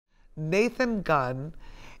Nathan Gunn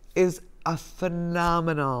is a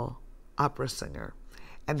phenomenal opera singer,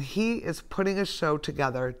 and he is putting a show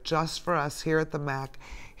together just for us here at the MAC.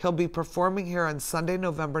 He'll be performing here on Sunday,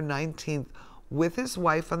 November 19th with his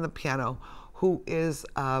wife on the piano, who is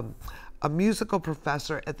a musical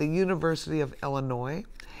professor at the University of Illinois,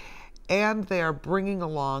 and they are bringing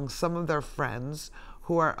along some of their friends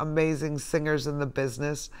who are amazing singers in the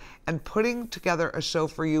business and putting together a show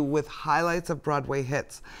for you with highlights of Broadway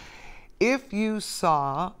hits. If you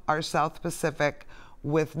saw our South Pacific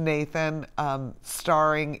with Nathan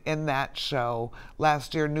starring in that show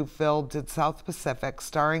last year, New Phil did South Pacific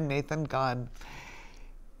starring Nathan Gunn,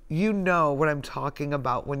 you know what I'm talking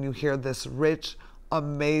about when you hear this rich,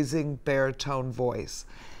 amazing baritone voice.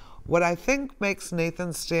 What I think makes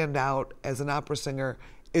Nathan stand out as an opera singer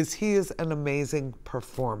is he is an amazing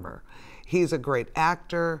performer. He's a great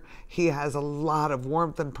actor. He has a lot of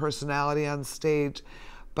warmth and personality on stage,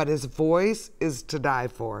 but his voice is to die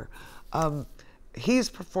for. He's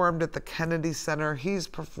performed at the Kennedy Center. He's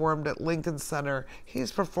performed at Lincoln Center.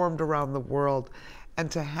 He's performed around the world. And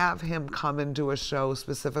to have him come and do a show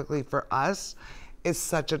specifically for us is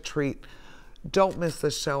such a treat. Don't miss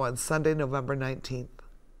this show on Sunday, November 19th.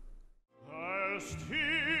 I'll steal you,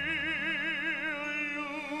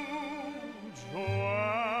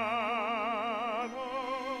 Joanna.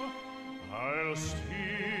 I'll steal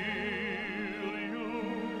you.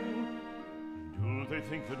 Do they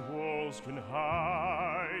think that walls can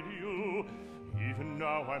hide you? Even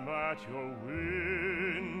now I'm at your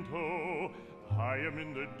window. I am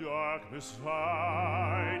in the dark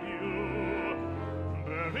beside you,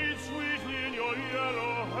 buried sweetly in your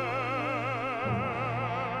yellow hair.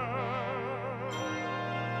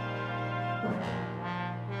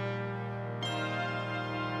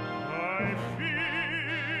 I feel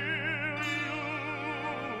you,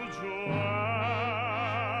 Joanna,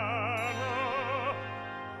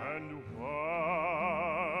 and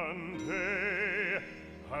one day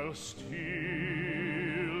I'll steal